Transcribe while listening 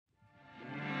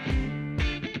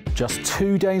Just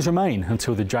 2 days remain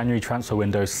until the January transfer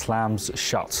window slams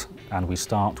shut, and we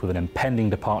start with an impending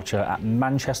departure at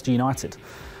Manchester United.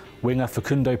 Winger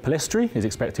Facundo Pellistri is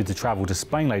expected to travel to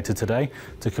Spain later today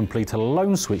to complete a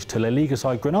loan switch to La Liga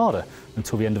side Granada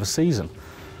until the end of the season.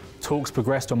 Talks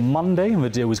progressed on Monday and the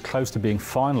deal is close to being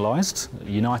finalised.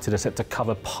 United are set to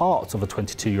cover part of the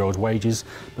 22-year-old's wages,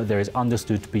 but there is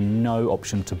understood to be no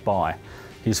option to buy.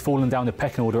 He's fallen down the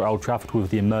pecking order at Old Trafford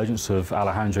with the emergence of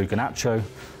Alejandro Garnacho,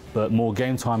 but more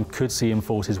game time could see him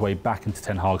force his way back into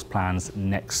Ten Hag's plans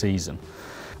next season.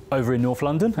 Over in North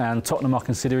London, and Tottenham are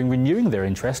considering renewing their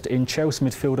interest in Chelsea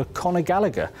midfielder Conor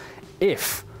Gallagher,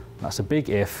 if, that's a big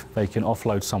if, they can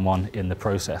offload someone in the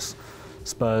process.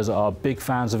 Spurs are big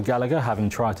fans of Gallagher, having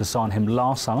tried to sign him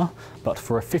last summer, but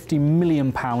for a £50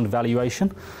 million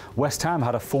valuation. West Ham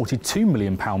had a £42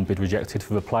 million bid rejected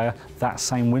for the player that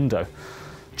same window.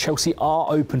 Chelsea are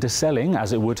open to selling,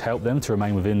 as it would help them to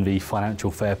remain within the financial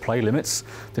fair play limits,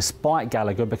 despite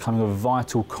Gallagher becoming a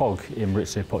vital cog in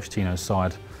Mauricio Pochettino's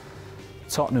side.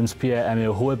 Tottenham's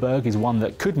Pierre-Emile Højbjerg is one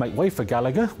that could make way for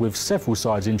Gallagher, with several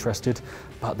sides interested,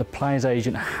 but the player's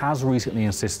agent has recently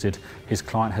insisted his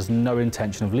client has no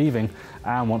intention of leaving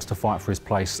and wants to fight for his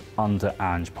place under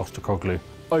Ange Postecoglou.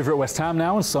 Over at West Ham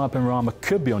now, and Saad Benrahma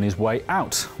could be on his way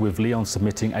out, with Lyon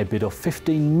submitting a bid of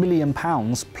 £15 million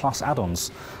plus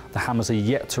add-ons. The Hammers are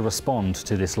yet to respond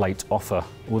to this late offer,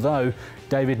 although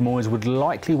David Moyes would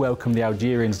likely welcome the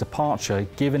Algerian's departure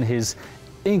given his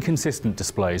inconsistent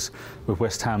displays, with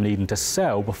West Ham needing to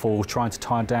sell before trying to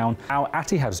tie down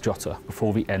Al-Ittihad's Jota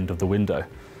before the end of the window.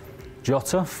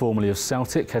 Jota, formerly of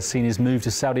Celtic, has seen his move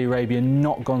to Saudi Arabia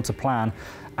not gone to plan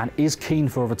and is keen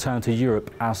for a return to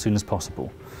Europe as soon as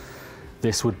possible.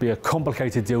 This would be a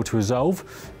complicated deal to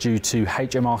resolve due to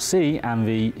HMRC and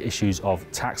the issues of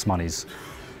tax monies.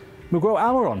 Miguel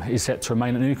Almiron is set to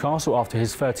remain at Newcastle after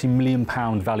his £30 million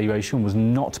valuation was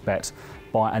not bet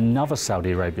by another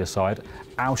Saudi Arabia side,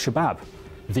 al-Shabab.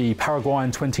 The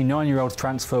Paraguayan 29-year-old's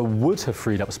transfer would have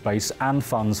freed up space and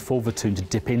funds for the two to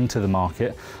dip into the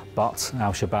market, but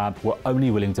al-Shabab were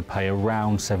only willing to pay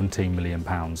around £17 million.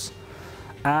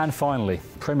 And finally,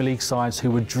 Premier League sides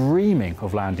who were dreaming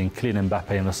of landing Kylian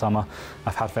Mbappe in the summer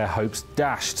have had their hopes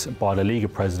dashed by the Liga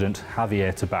president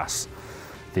Javier Tebas.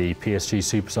 The PSG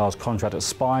superstar's contract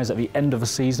expires at the end of the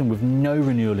season with no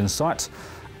renewal in sight,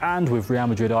 and with Real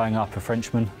Madrid eyeing up a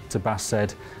Frenchman, Tebas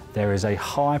said there is a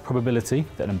high probability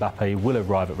that Mbappe will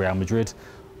arrive at Real Madrid,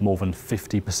 more than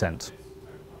 50%.